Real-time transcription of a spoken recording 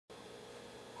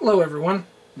Hello everyone,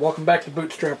 welcome back to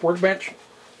Bootstrap Workbench.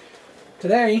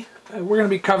 Today we're going to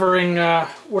be covering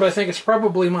what I think is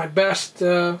probably my best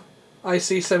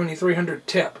IC-7300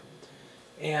 tip,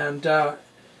 and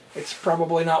it's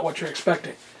probably not what you're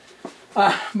expecting,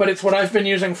 but it's what I've been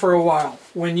using for a while.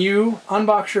 When you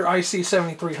unbox your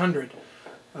IC-7300,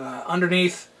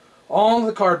 underneath all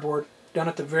the cardboard, down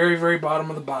at the very bottom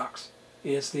of the box,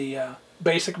 is the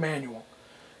basic manual.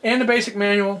 And the basic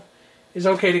manual is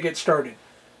okay to get started.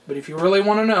 But if you really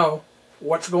want to know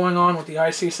what's going on with the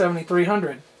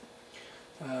IC-7300,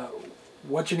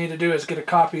 what you need to do is get a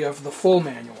copy of the full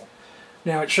manual.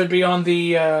 Now, it should be on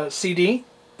the CD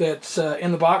that's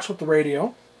in the box with the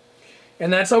radio,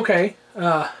 and that's okay,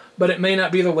 but it may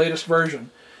not be the latest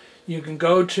version. You can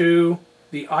go to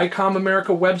the Icom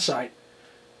America website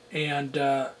and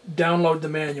download the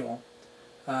manual.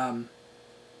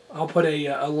 I'll put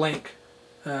a link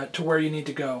to where you need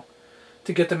to go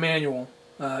to get the manual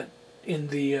in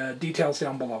the details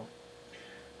down below.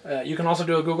 You can also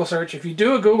do a Google search. If you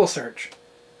do a Google search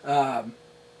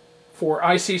for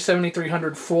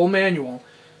IC-7300 full manual,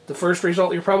 the first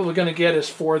result you're probably going to get is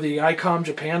for the Icom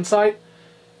Japan site.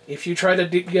 If you try to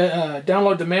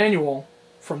download the manual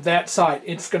from that site,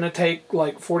 it's going to take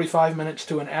like 45 minutes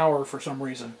to an hour for some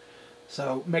reason.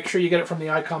 So make sure you get it from the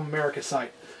Icom America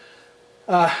site.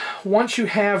 Once you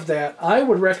have that, I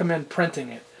would recommend printing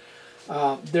it.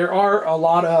 There are a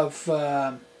lot of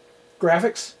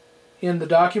graphics in the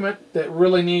document that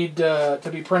really need to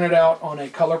be printed out on a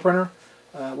color printer.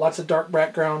 Lots of dark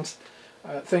backgrounds,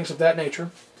 things of that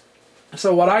nature.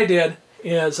 So what I did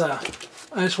is I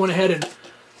just went ahead and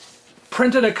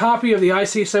printed a copy of the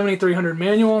IC-7300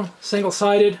 manual,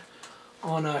 single-sided,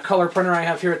 on a color printer I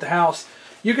have here at the house.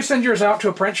 You can send yours out to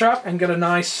a print shop and get a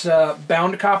nice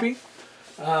bound copy.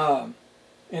 And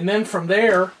then from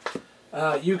there,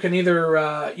 you can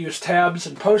either use tabs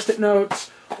and post-it notes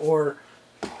or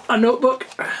a notebook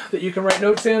that you can write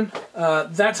notes in.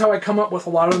 That's how I come up with a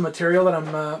lot of the material that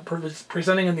I'm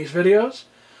presenting in these videos.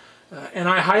 And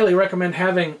I highly recommend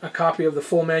having a copy of the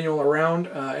full manual around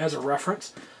as a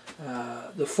reference.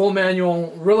 The full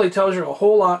manual really tells you a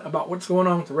whole lot about what's going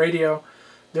on with the radio.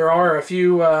 There are a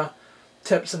few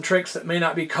tips and tricks that may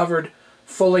not be covered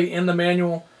fully in the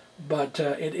manual, but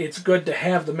it's good to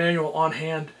have the manual on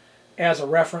hand as a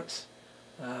reference.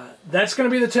 That's going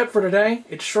to be the tip for today.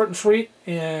 It's short and sweet,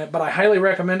 but I highly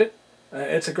recommend it.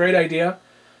 It's a great idea.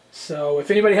 So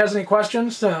if anybody has any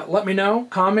questions, let me know.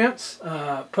 Comments,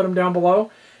 put them down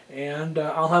below, and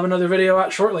I'll have another video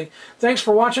out shortly. Thanks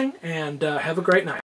for watching, and have a great night.